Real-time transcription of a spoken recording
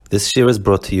This year is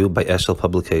brought to you by Eshel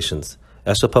Publications.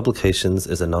 Eshel Publications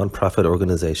is a non-profit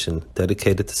organization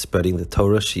dedicated to spreading the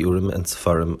Torah, Shiurim, and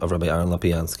Sefarim of Rabbi Aaron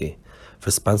Lapiansky. For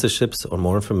sponsorships or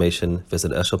more information,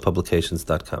 visit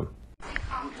eshelpublications.com.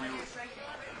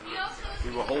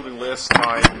 We were holding last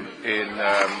time in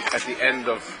at the end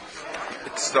of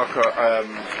Tzedakah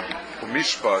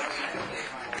Mishpat.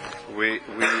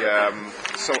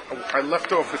 So I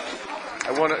left off with I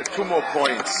wanted 2 more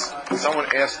points. Someone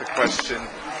asked the question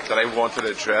that I wanted to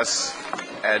address,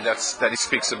 and that he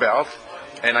speaks about,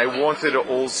 and I wanted to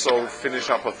also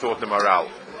finish up a thought in the Maharal.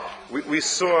 We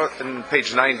saw in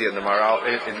page 90 in the Maharal,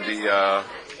 in the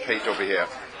page over here,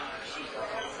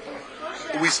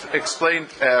 we explained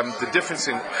the difference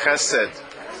in Chesed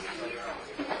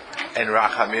and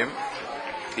Rachamim.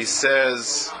 He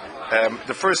says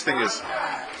the first thing is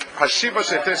Hashiva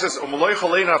she'teses umloich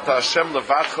aleina ta Hashem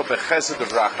levatcha bechesed of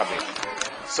Rachamim.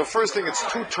 So first thing, it's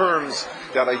 2 terms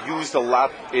that are used a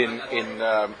lot in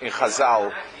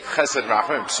Chazal, Chesed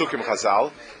Rachamim, Psukim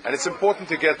Chazal, and it's important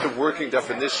to get the working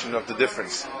definition of the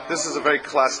difference. This is a very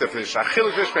classic definition.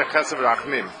 Achiluk vish ben Chesed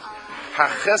Rachamim.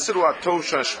 HaChesed hu atov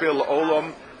shashpil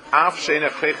la'olam, af she'ein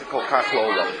echlecha kol kach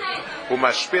la'olam. Hu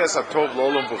mashpil es atov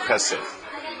la'olam v'u Chesed.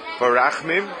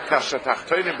 V'Rachamim,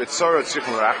 kashatachtoinim b'tzorah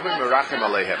tzichun Rachamim, v'Rachamim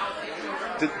aleihem.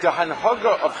 The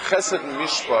Hanhaga of Chesed and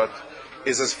Mishpat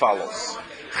is as follows.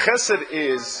 Chesed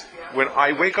is when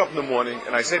I wake up in the morning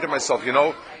and I say to myself,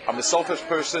 I'm a selfish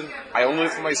person. I only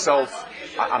live for myself.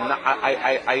 I'm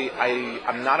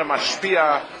not a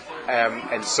mashpia,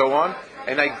 and so on.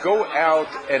 And I go out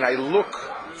and I look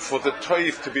for the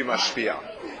toiv to be mashpia.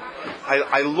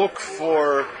 I look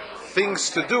for things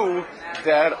to do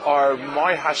that are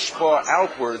my hashpah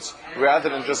outwards, rather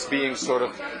than just being sort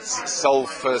of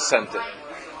self-centered.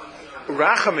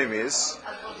 Rachamim is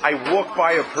I walk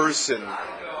by a person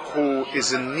who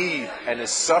is in need and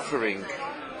is suffering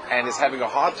and is having a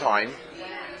hard time,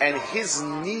 and his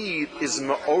need is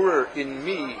ma'orer in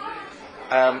me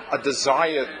a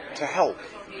desire to help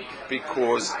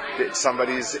because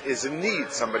somebody is in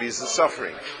need, somebody is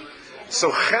suffering.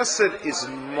 So Chesed is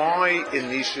my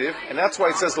initiative, and that's why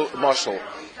it says Mashal.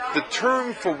 The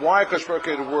term for why Akash Baruch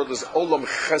Hu created the world is Olam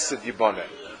Chesed Yibaneh,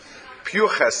 pure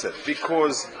Chesed,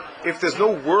 because if there's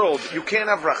no world, you can't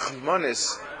have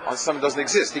Rachmanis on something that doesn't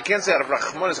exist. You can't say out of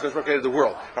Rachmanis Akash Baruch Hu created the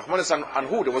world. Rachmanis on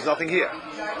who? There was nothing here.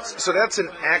 So that's an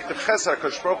act of Chesed.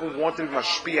 Akash Baruch Hu wanted to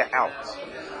mashpia out.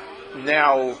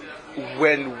 Now,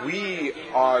 when we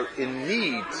are in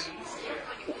need,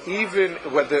 even if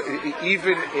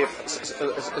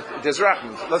there's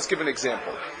Rachman, let's give an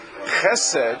example.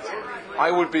 Chesed,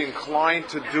 I would be inclined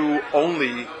to do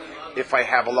only if I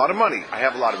have a lot of money. I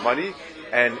have a lot of money,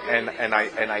 and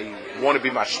I want to be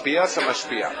mashpia, so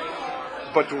mashpia.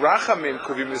 But Rachamim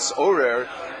could be misorer,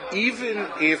 even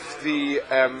if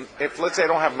if let's say I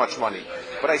don't have much money,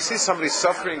 but I see somebody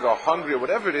suffering or hungry or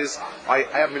whatever it is, I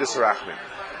have midas Rachamim.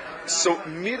 So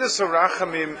midas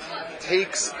Rachamim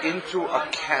takes into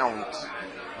account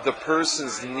the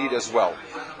person's need as well.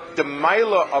 The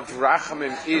maila of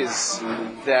Rachamim is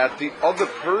that the other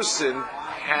person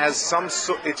has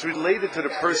it's related to the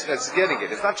person that's getting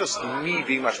it. It's not just me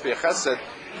being mashpia chesed,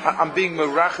 I'm being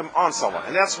merachim on someone.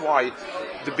 And that's why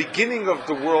the beginning of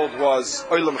the world was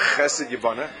olam chesed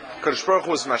yibaneh. Kadosh Baruch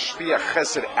Hu was mashpia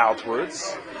chesed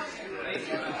outwards.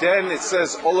 Then it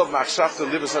says olav machshavta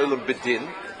livas olam bedin.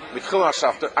 Mitchil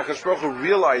machshavta, Akash Baruch Hu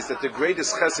realized that the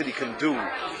greatest chesed he can do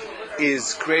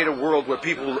is create a world where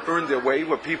people will earn their way,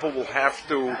 where people will have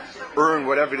to earn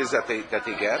whatever it is that they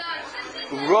get.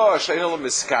 Rosh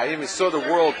Miskayim, he saw the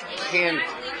world can't.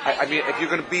 I mean, if you're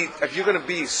going to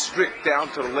be strict down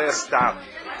to the last stop,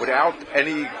 without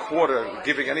any quarter,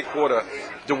 giving any quarter,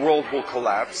 the world will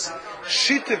collapse.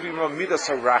 So,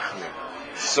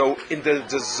 in the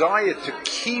desire to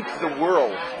keep the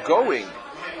world going,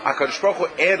 HaKadosh Baruch Hu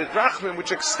added Rachmim,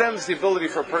 which extends the ability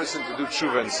for a person to do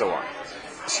tshuva and so on.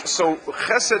 So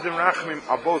Chesed and Rachamim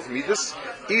are both midas.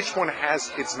 Each one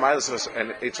has its midas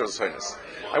and each other's holiness.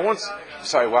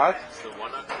 Sorry, what? So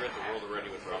why not create the world already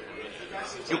with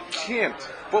Rachamim? You can't.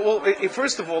 Well,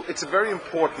 first of all, it's very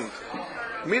important.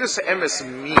 Midas emes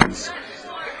means.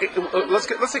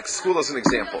 Let's take school as an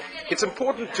example. It's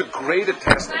important to grade a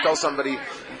test and tell somebody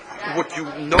what you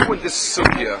know in this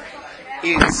sugya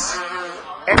is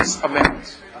X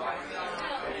amount.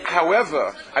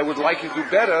 However, I would like you to do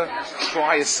better.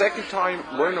 Try a second time,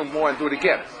 learn no more, and do it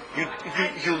again.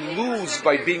 You lose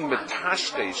by being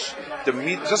metashtesh.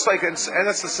 Just like, and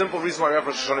that's the simple reason why we have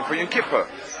Rosh Hashanah for Yom Kippur.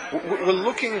 We're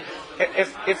looking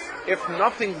if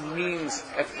nothing means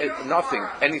if nothing,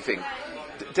 anything.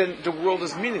 then the world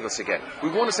is meaningless again. We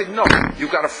want to say, no, you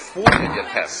got a 40 in your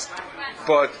test.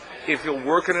 But if you'll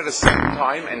work on it a second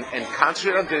time and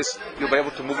concentrate on this, you'll be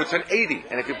able to move it to an 80.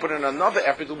 And if you put in another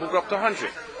effort, you'll move it up to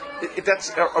 100.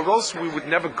 Or else we would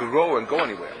never grow and go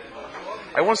anywhere.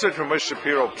 I once read from Moshe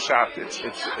Shapiro Pshat.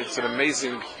 It's an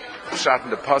amazing Pshat in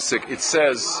the Pasuk. It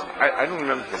says, I don't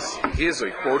remember this. He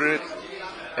quoted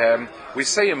it. We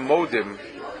say in Modim,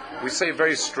 we say a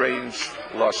very strange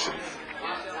lashon.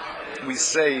 We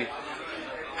say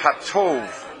Hatov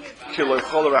kilo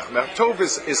chol rachmech. Tov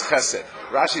is chesed.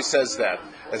 Rashi says that.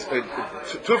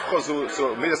 Tuvcha zu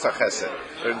midas chesed.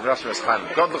 Rashi says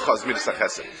Godlecha is midas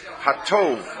chesed.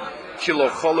 Hatov kilo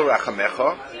chol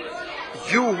rachmecha.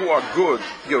 You who are good,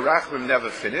 your rachmim never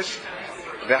finished.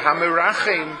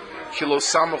 V'hamerachim kilo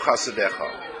samu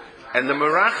chasedecha. And the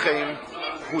merachim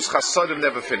whose chasadim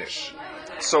never finish.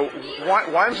 So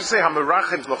why don't you say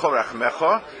hamerachim l'chol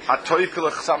rachmecha hatoy kilo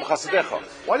samu chasedecha?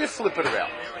 Why do you flip it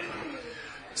around?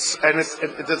 And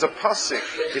there's a pasuk.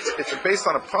 It's based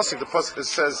on a pasuk. The pasuk that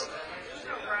says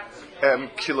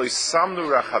kilo samnu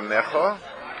rachamecha.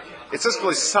 It says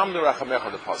kilo samnu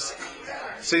rachamecha. The pasuk.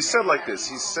 So he said like this.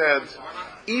 He said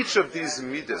each of these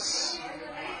midas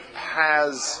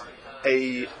has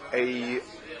a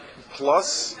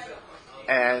plus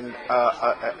and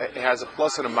it has a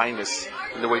plus and a minus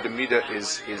in the way the midah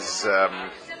is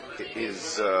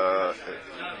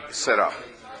set up.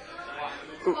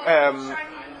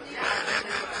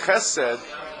 Chesed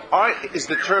is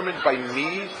determined by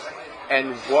me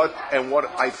and what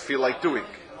I feel like doing.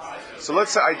 So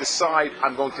let's say I decide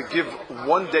I'm going to give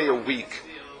 1 day a week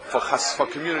for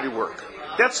community work.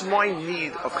 That's my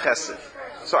need of chesed.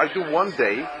 So I do 1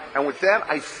 day, and with that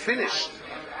I finished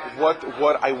what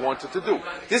I wanted to do.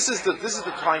 This is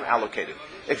the time allocated.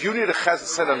 If you need a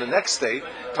chesed on the next day,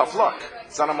 tough luck.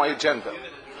 It's not on my agenda.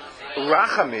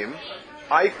 Rachamim,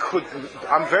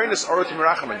 I'm very nis'orah to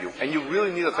meracham on you, and you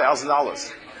really need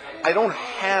 $1,000. I don't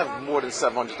have more than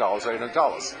 $700 or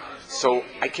 $800, so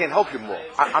I can't help you more.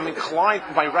 I'm inclined.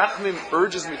 My rachamim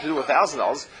urges me to do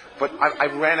 $1,000, but I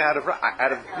ran out of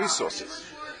resources.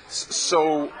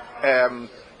 So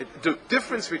the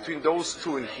difference between those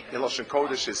two in Lashon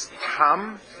Kodesh is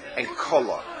tam and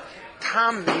kola.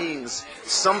 Tam means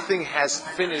something has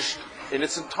finished in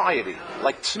its entirety,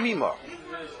 like tmima.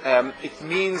 It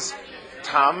means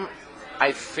tam,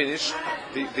 I finished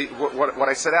what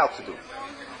I set out to do.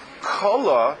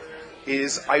 Kola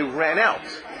is I ran out.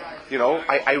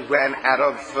 I ran out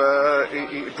of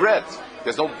bread.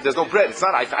 There's no bread. It's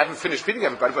not. I haven't finished feeding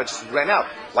everybody, but I just ran out.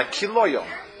 Like kiloyom,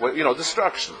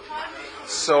 destruction.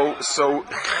 So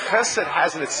chesed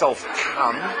has in itself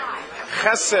tam.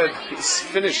 Chesed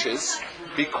finishes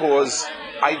because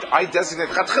I designate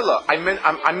chatchila.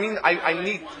 I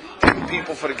need 10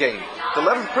 people for the game. The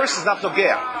 11th person is not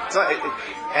nogea.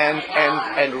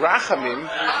 And rachamim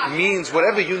means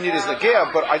whatever you need is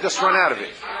nogea, but I just run out of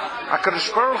it.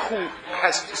 HaKadosh Baruch Hu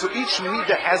so each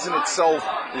midah has in itself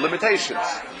limitations.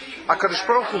 HaKadosh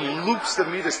Baruch Hu loops the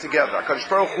midas together. HaKadosh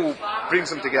Baruch Hu brings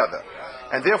them together.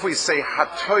 And therefore you say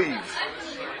hatoiv,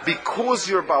 because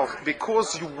you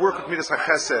work with midas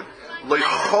hachesed,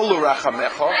 loicholu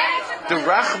rachamecha, the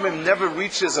rachamim never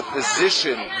reaches a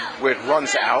position where it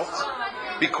runs out,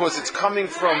 because it's coming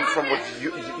from what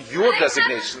your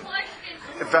designation.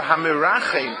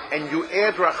 V'hamerachim, and you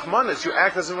add rachmanis, you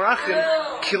act as a merachim,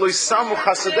 kiloisamu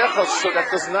chasedecha, so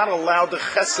that does not allow the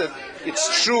chesed.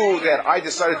 It's true that I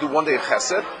decided to do 1 day of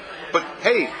chesed, but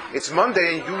hey, it's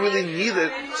Monday and you really need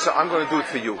it, so I'm going to do it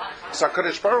for you. So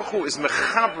HaKadosh Baruch Hu is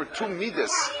mechaber two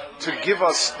midas to give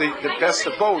us the best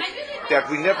of both, that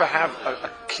we never have a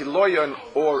kiloyon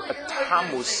or a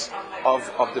tamus of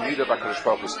the midah of HaKadosh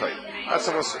Baruch Hu's time. That's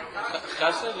almost.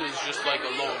 Chesed is just like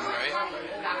a loan, right?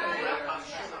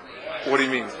 What do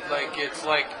you mean? Like, it's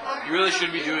like, you really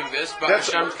should be doing this, but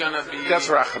Hashem's gonna be... That's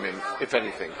rachamim, if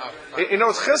anything.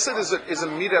 Chesed is a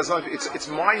midah, it's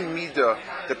my midah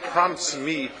that prompts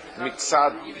me,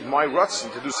 mitzad, my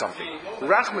ratzon, to do something.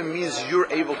 Rachamim means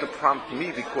you're able to prompt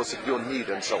me because of your need,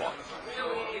 and so on.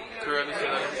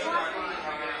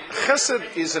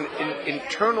 Chesed is an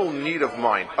internal need of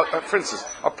mine. For instance,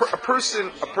 a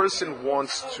person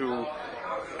wants to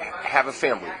have a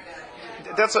family.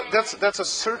 That's a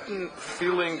certain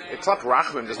feeling. It's not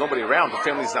rachmim. There's nobody around. The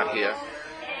family's not here.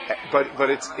 But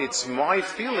it's my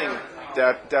feeling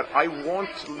that I want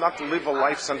not to live a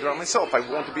life centered on myself. I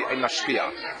want to be a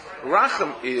mashpia.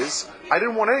 Rachem is I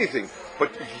didn't want anything,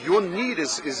 but your need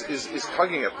is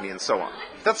tugging at me, and so on.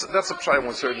 That's a pshat I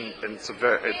once heard, and it's a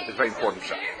very important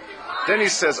pshat. Then he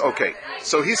says, okay.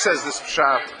 So he says this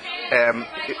pshat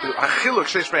Achiluk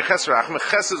sheish ben chesed rachmim.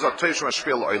 Chesed is a toiv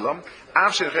shemashpia l'olam.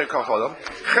 Av she'nechei kol chodam.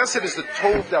 Chesed is the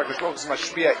tov that HaKadosh Baruch Hu is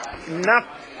mashpia, not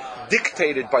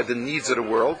dictated by the needs of the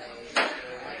world.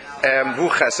 Vu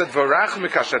chesed v'rachmim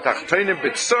kasher tachtonim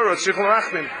b'tzorot sheichol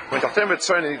rachmim. When tachtonim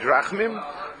b'tzorot need rachmim,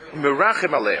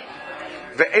 merachim aleim.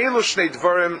 Ve'elu shnei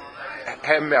dvarim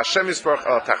hem me'Hashem yisborach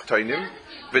al tachtonim.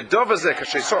 V'dov hazeh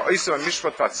kasheisor oisem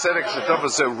ha'mishpat v'atzedek sh'dov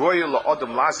hazeh royal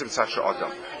la'odam lazim tzashe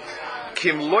odam.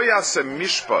 Kim lo yaseh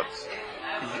mishpat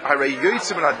harei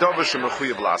yotzim min ha'davar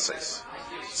shemechuyev lases.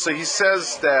 So he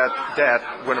says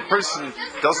that when a person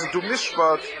doesn't do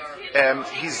mishpat,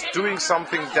 he's doing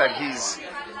something that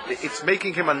it's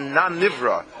making him a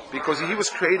non-nivra because he was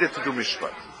created to do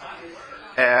mishpat.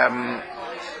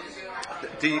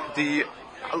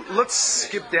 Let's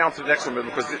skip down to the next one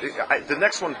because the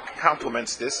next one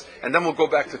complements this, and then we'll go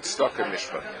back to tzedakah and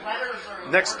mishpat.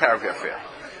 Next paragraph here.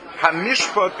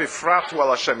 HaMishpat b'frat al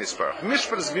Hashem yisparach.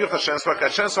 Mishpat is miuch Hashem yisparach.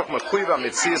 Hashem yisparach mechuyev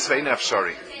ha'metzias ve'ein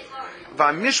afshari.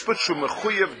 VaMishpat shu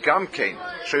mechuyev gam kein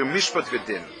shehu mishpat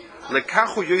v'din.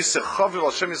 Lekachu yoyse chaviv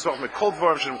al Hashem yisparach mekol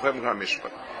dvarim shemechuyev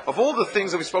HaMishpat. Of all the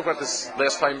things that we spoke about this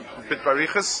last time, bit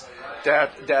barichas,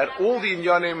 that all the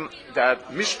inyanim that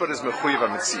mishpat is mechuyev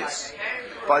ha'metzias.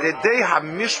 But the day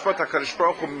HaMishpat HaKadosh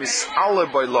Baruch Hu mis'ale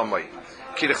b'olamai.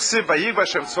 Ki l'chsiv v'yig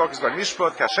v'Hashem tzvok is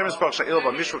b'mishpat, ki Hashem yisparach sha'il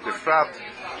b'mishpat b'frat,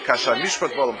 kasha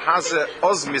mishpat b'olam hazeh,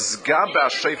 oz mizgah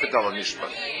b'ashayfet al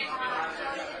mishpat.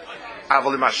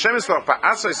 Aval im Hashem yisparach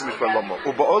ba'asa yis mishpat lomo,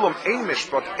 u'ba'olam ein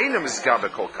mishpat, ein mizgah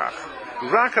b'kol kach.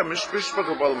 Rak ha-mishpat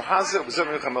u'ba'olam hazeh, u'b'zeh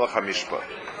v'nich ha-melech ha-mishpat.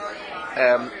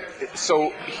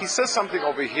 So he says something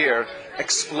over here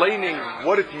explaining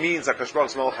what it means HaKadosh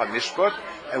Baruch Hu Melech HaMishpat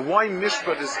and why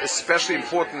Mishpat is especially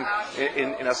important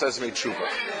in Asas Tshuva.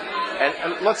 And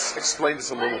let's explain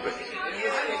this a little bit.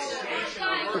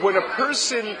 When a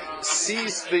person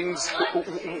sees things,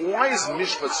 why is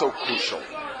Mishpat so crucial?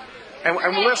 And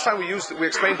last time we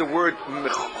explained the word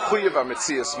Mechuyev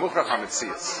HaMetzias, Muchach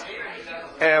HaMetzias.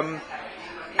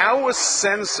 Our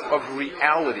sense of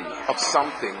reality of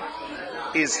something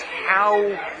is how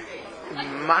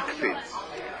makpid,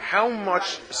 how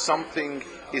much something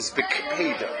is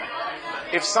bekeda.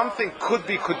 If something could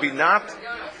be not,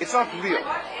 it's not real.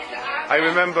 I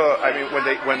remember,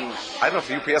 when I don't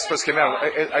know if UPS first came out,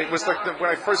 it was like when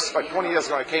I first, like 20 years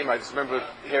ago I came, I just remember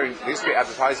hearing, there used to be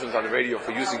advertisements on the radio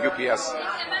for using UPS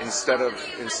instead of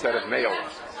mail.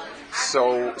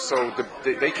 So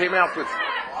they came out with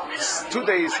 2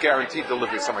 days guaranteed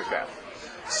delivery, something like that.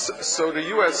 So the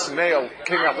U.S. mail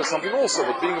came out with something also,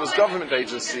 but being it was government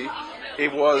agency,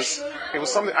 it was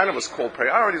something, I don't know, it was called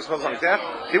priorities, or something like that.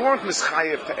 They weren't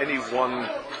mischayev to any one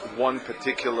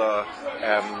particular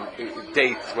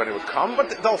date when it would come,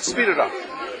 but they'll speed it up.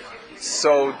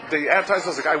 So the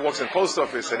advertiser, the guy walks in the post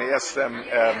office and he asks them,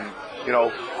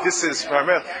 this is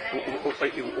primarily,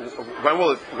 when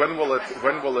will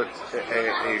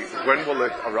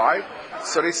it arrive?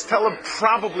 So they tell him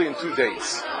probably in 2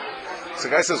 days. So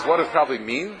the guy says, what does it probably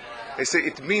mean? They say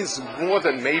it means more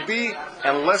than maybe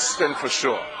and less than for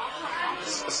sure.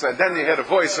 So then you hear a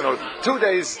voice, 2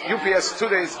 days, UPS, 2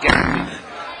 days, guaranteed.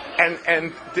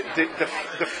 And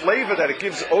the flavor that it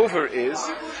gives over is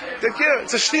that,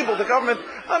 it's a shtibel, the government,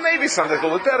 maybe something a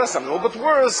little bit better, something a little bit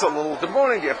worse, a little the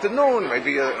morning, the afternoon,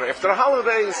 maybe after the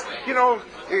holidays,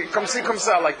 it comes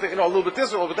out like, a little bit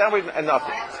this, a little bit that way, and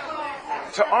nothing.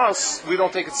 To us, we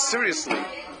don't take it seriously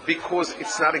because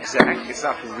it's not exact, it's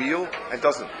not real, it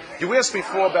doesn't. You asked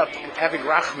before about having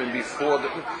rachman before.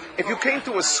 If you came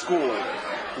to a school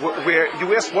where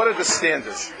you asked what are the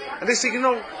standards, and they say, we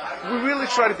really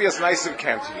try to be as nice as we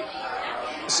can to you.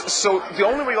 So the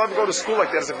only way you'll ever go to school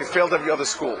like that is if you failed every other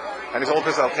school, and it's all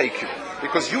because I'll take you.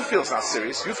 Because you feel it's not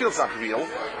serious, you feel it's not real,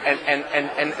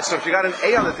 and so if you got an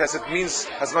A on the test, it means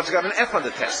as much as you got an F on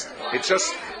the test. It's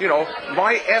just,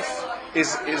 my F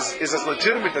is as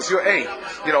legitimate as your A.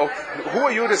 Who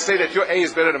are you to say that your A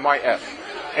is better than my F?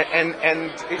 And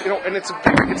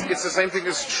it's the same thing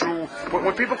is true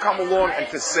when people come along and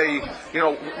to say,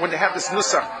 when they have this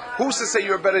nusach, who's to say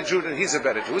you're a better Jew than he's a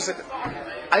better Jew?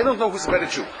 I don't know who's a better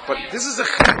Jew, but this is a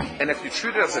chiyuv, and if you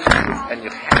treat it as a chiyuv and you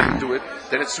have to do it,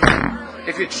 then it's real.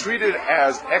 If you treat it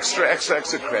as extra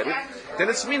credit, then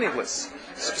it's meaningless.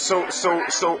 So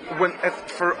when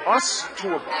for us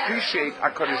to appreciate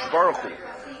HaKadosh Baruch Hu,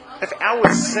 if our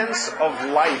sense of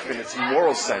life in its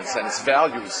moral sense and its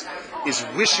values is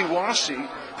wishy-washy,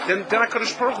 then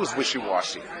HaKadosh Baruch Hu is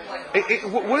wishy-washy.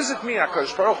 What does it mean?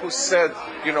 HaKadosh Baruch Hu said,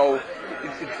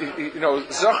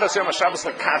 Zachas Yom HaShabbos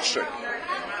LaKatsher.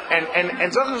 And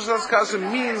Zachas Yom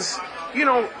HaShabbos means,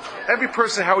 every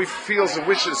person how he feels and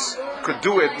wishes could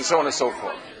do it, and so on and so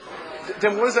forth.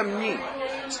 then what does that mean?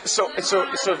 So if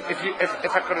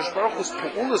HaKadosh Baruch Hu's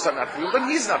pu'ulas are not real, then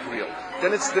He's not real.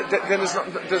 Then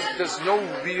there's no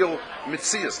real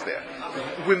mitzias there.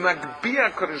 When Magbia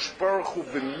HaKadosh Baruch Hu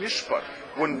b'mishpat,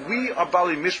 when we are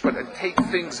Bali Mishpat and take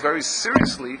things very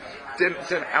seriously, then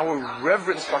our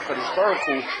reverence for HaKadosh Baruch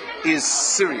Hu is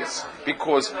serious,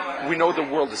 because we know the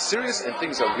world is serious and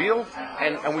things are real,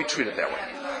 and we treat it that way.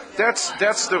 That's what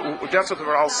the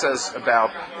Maharal says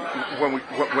about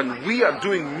when we are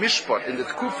doing mishpat in the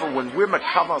Tkufa, when we're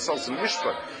makav ourselves in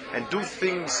mishpat and do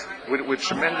things with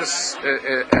tremendous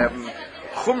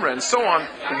chumrah and so on,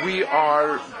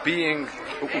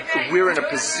 we're in a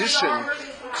position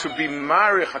to be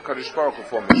marich HaKadosh Baruch Hu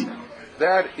for mishpat.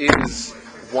 That is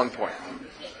one point.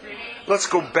 Let's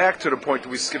go back to the point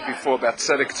we skipped before about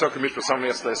tzedek tzedakah mishpat. Somebody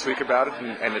asked last week about it,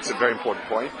 and it's a very important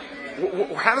point.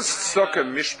 How does tzedakah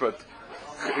and mishpat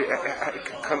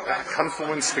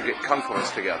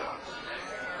confluence together?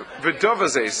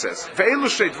 V'dovazeh says, "Ve'elu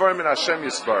shtei dvarim min Hashem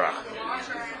yisbarach."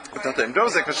 V'tatem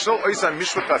dovazeh kashol oisam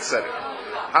mishpat tzedek.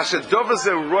 Asher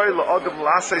dovazeh roi la'adam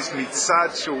laseis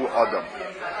mitzad shu adam.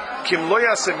 Kim lo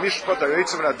yaseh mishpat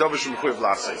ha'yotzim min ha'davash m'chuyev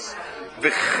laseis.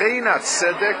 V'chein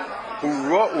ha'tzedek hu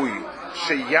ro'ui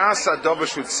sheyas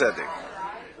ha'davash hu tzedek.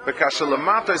 So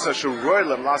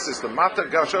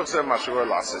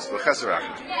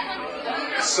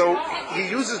he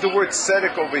uses the word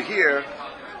tzedek over here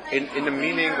in the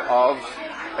meaning of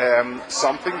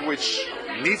something which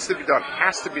needs to be done,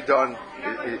 has to be done,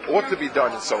 it ought to be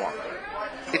done, and so on.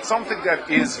 It's something that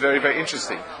is very, very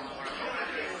interesting.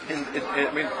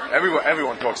 I mean,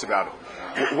 everyone talks about it.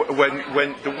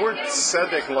 When the word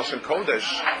tzedek lashon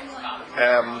kodesh,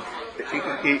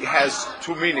 it has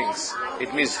two meanings.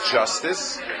 It means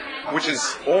justice, which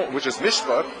is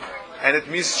mishpat, and it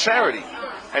means charity.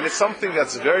 And it's something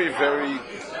that's very, very,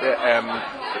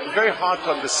 very hard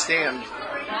to understand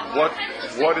what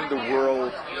in the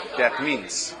world that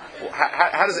means.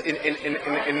 How does it,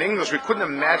 in English we couldn't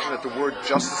imagine that the word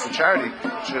justice and charity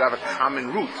should have a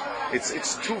common root.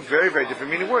 It's two very, very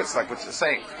different meaning words, like what you're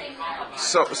saying.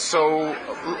 So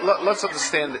let's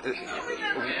understand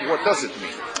what does it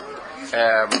mean.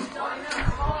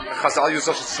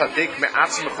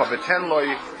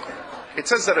 It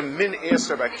says that a min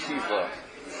Esrei Akiva.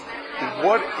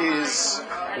 What is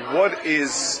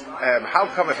how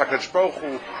come if HaKadosh Baruch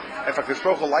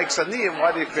Hu likes aniyim,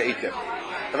 why do you create them?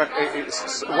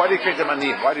 Why do you create them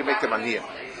aniyim? Why do you make them aniyim?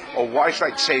 Or why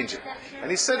should I change it?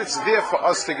 And he said it's there for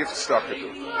us to give tzedakah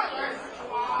to.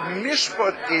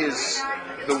 Mishpat is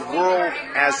the world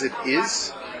as it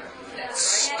is.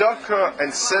 Tzedakah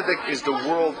and tzedek is the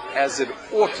world as it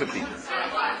ought to be.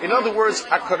 In other words,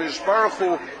 HaKadosh Baruch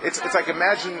Hu, it's like,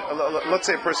 imagine, let's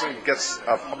say a person gets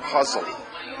a puzzle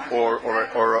or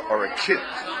a kit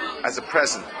as a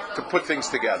present to put things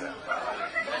together.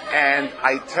 And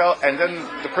then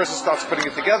the person starts putting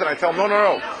it together, and I tell him,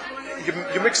 no.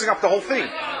 You're mixing up the whole thing.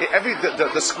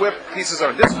 The square pieces are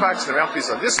on this box, the round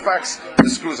pieces are on this box, the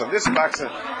screws on this box. And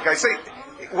I say,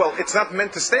 well, it's not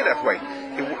meant to stay that way.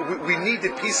 We need the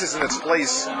pieces in its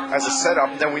place as a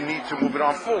setup, then we need to move it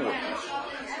on forward.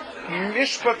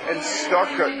 Mishpat and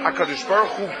tzedakah, HaKadosh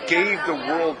Baruch Hu gave the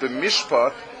world the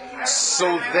mishpat so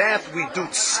that we do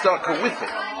tzedakah with it.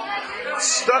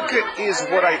 Tzedakah is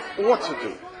what I ought to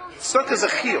do. Tzedakah is a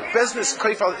chiyuv. Bezdin is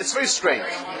kaifal. It's very strange.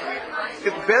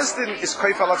 If Bezdin is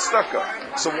kaifal at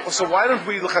tzedakah, so why don't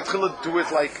we l'chatchila do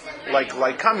it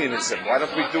like communism? Why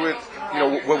don't we do it,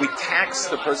 where we tax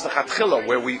the person l'chatchila,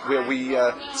 where we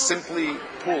simply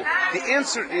pull? The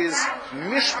answer is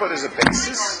mishpat is a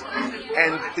basis,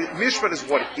 and mishpat is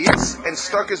what it is, and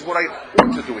tzedakah is what I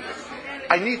ought to do with it.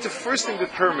 I need to first thing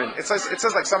determine. It says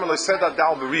like Samuel said that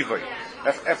dal berivay.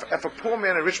 If a poor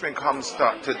man and a rich man comes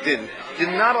to din,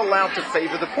 you're not allowed to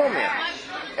favor the poor man.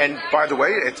 And by the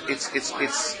way, it's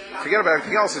forget about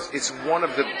everything else. It's one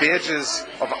of the badges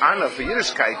of honor for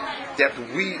Yiddishkeit that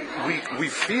we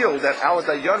feel that our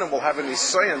dayanim will have an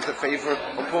isayan to favor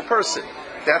a poor person.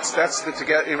 That's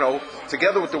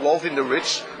together with the wealthy and the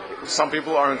rich. Some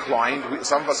people are inclined.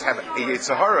 Some of us have a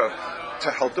Yetzirah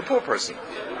to help the poor person.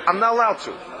 I'm not allowed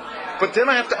to. But then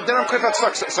I'm kaifat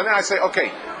tzedakah. So now I say,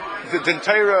 okay, the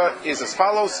Torah is as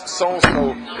follows: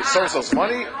 so-and-so's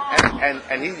money,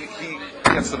 and he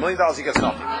gets the $1 million, he gets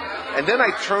nothing. And then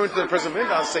I turn to the person $1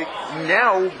 million and say,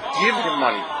 now give him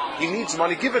money. He needs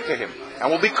money, give it to him, and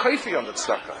we'll be kaifi on the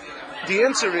tzedakah. The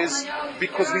answer is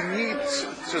because we need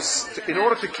to, in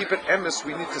order to keep it emes,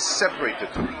 we need to separate the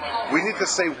two. We need to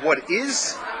say what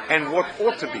is and what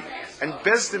ought to be. And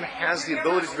Bezdin has the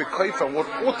ability to be kaifa on what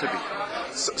ought to be.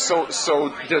 So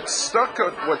the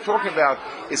tzedakah we're talking about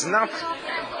is not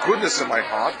goodness in my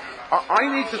heart.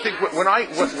 I need to think when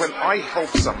I help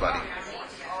somebody.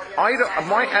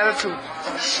 My attitude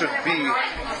should be: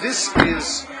 this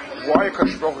is why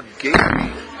Kadosh Baruch Hu gave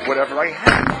me whatever I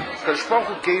have. Kadosh Baruch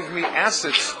Hu gave me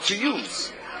assets to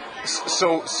use.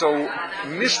 So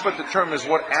mishpat determines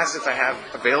what assets I have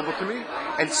available to me,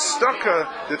 and staka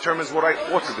determines what I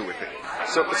ought to do with it.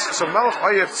 So Malach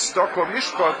Ayat, staka,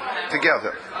 mishpat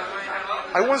together.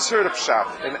 I once heard of Pshat,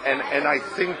 and I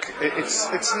think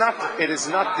it is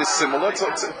not dissimilar.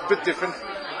 It's a bit different.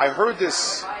 I heard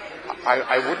this.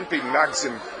 I wouldn't be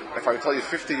magzim if I would tell you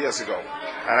 50 years ago.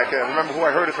 And I can remember who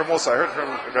I heard it from also. I heard it from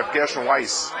Rav Gershon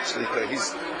Weiss.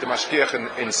 He's the mashgiach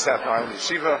in Staten Island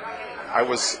Yeshiva. I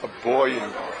was a boy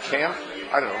in camp.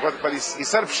 I don't know, but he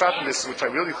said a Pshat in this, which I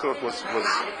really thought was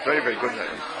very, very good.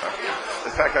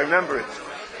 In fact, I remember it.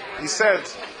 He said,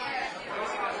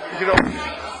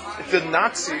 the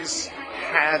Nazis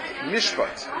had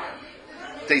mishpat.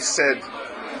 They said,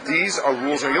 these are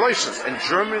rules and regulations. And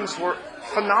Germans were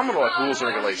phenomenal at rules and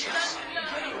regulations.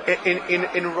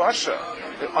 In Russia,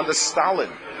 under Stalin,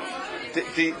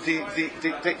 they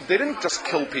didn't just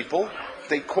kill people.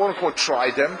 They quote-unquote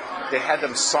tried them. They had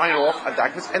them sign off on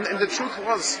documents. And the truth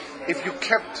was, if you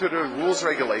kept to the rules and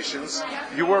regulations,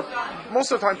 you were,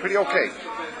 most of the time, pretty okay.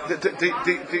 The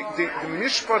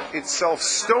mishpat itself,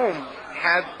 Stone,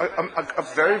 had a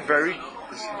very, very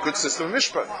good system of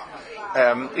mishpat.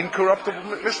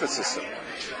 Incorruptible mishpat system.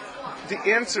 The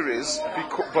answer is,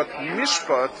 but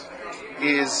mishpat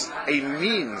is a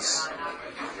means.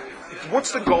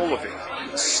 What's the goal of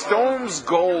it? Stone's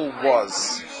goal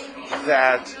was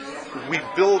that we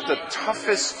build the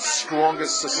toughest,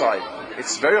 strongest society.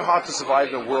 It's very hard to survive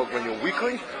in a world when you're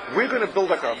weakling. We're going to build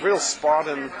like a real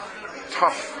Spartan,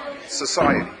 tough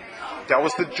society. That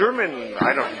was the German,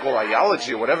 I don't know,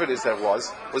 ideology or whatever it is that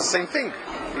was the same thing.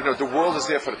 The world is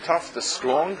there for the tough, the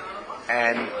strong,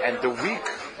 and the weak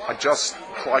are just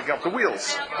clogging up the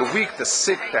wheels. The weak, the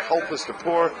sick, the helpless, the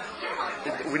poor.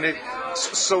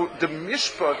 So the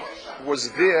mishpat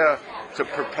was there to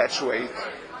perpetuate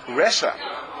Resha.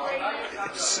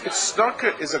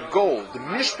 Tzedakah is a goal. The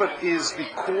mishpat is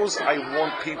because I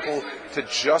want people to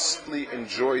justly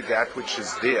enjoy that which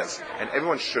is theirs, and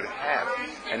everyone should have.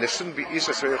 And there shouldn't be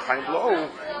isha chaim below.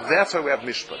 That's why we have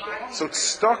mishpat. So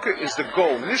tzedakah is the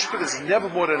goal. Mishpat is never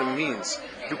more than a means.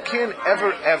 You can't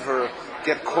ever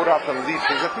get caught up and leave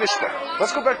things at mishpat.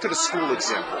 Let's go back to the school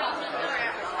example.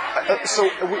 So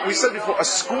we said before, a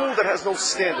school that has no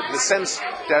standard, in the sense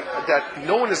that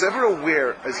no one is ever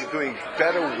aware as you're doing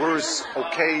better, worse,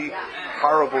 okay,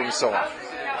 horrible, and so on,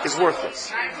 is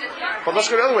worthless. But let's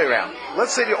go the other way around.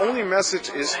 Let's say the only message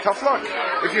is tough luck.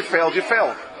 If you failed, you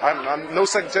failed. I'm no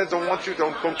secretary, don't want you,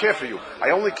 don't care for you. I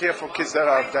only care for kids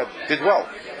that did well.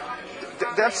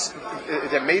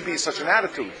 There may be such an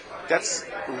attitude. That's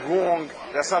wrong.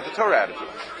 That's not the Torah attitude.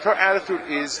 Torah attitude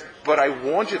is, but I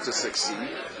want you to succeed.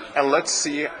 And let's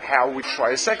see how we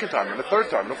try a second time, and a third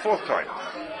time, and a fourth time.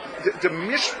 The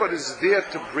mishpat is there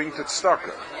to bring to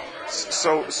tzedakah.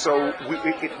 So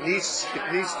it needs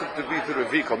to be through the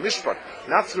vehicle mishpat,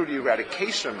 not through the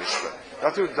eradication of mishpat,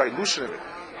 not through the dilution of it.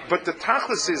 But the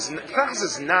tachlis is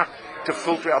not to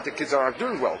filter out the kids that aren't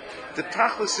doing well. The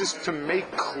tachlis is to make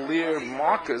clear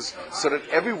markers so that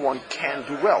everyone can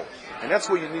do well, and that's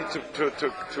where you need to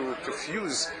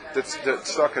fuse the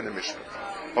tzedakah and the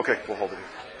mishpat. Okay, we'll hold it here.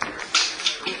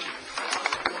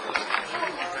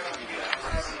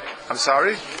 I'm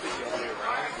sorry?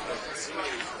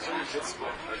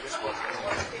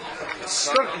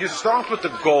 You start with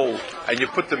the goal and you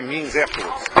put the means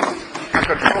afterwards.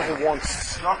 HaKadosh Baruch Hu wants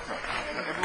tzedakah.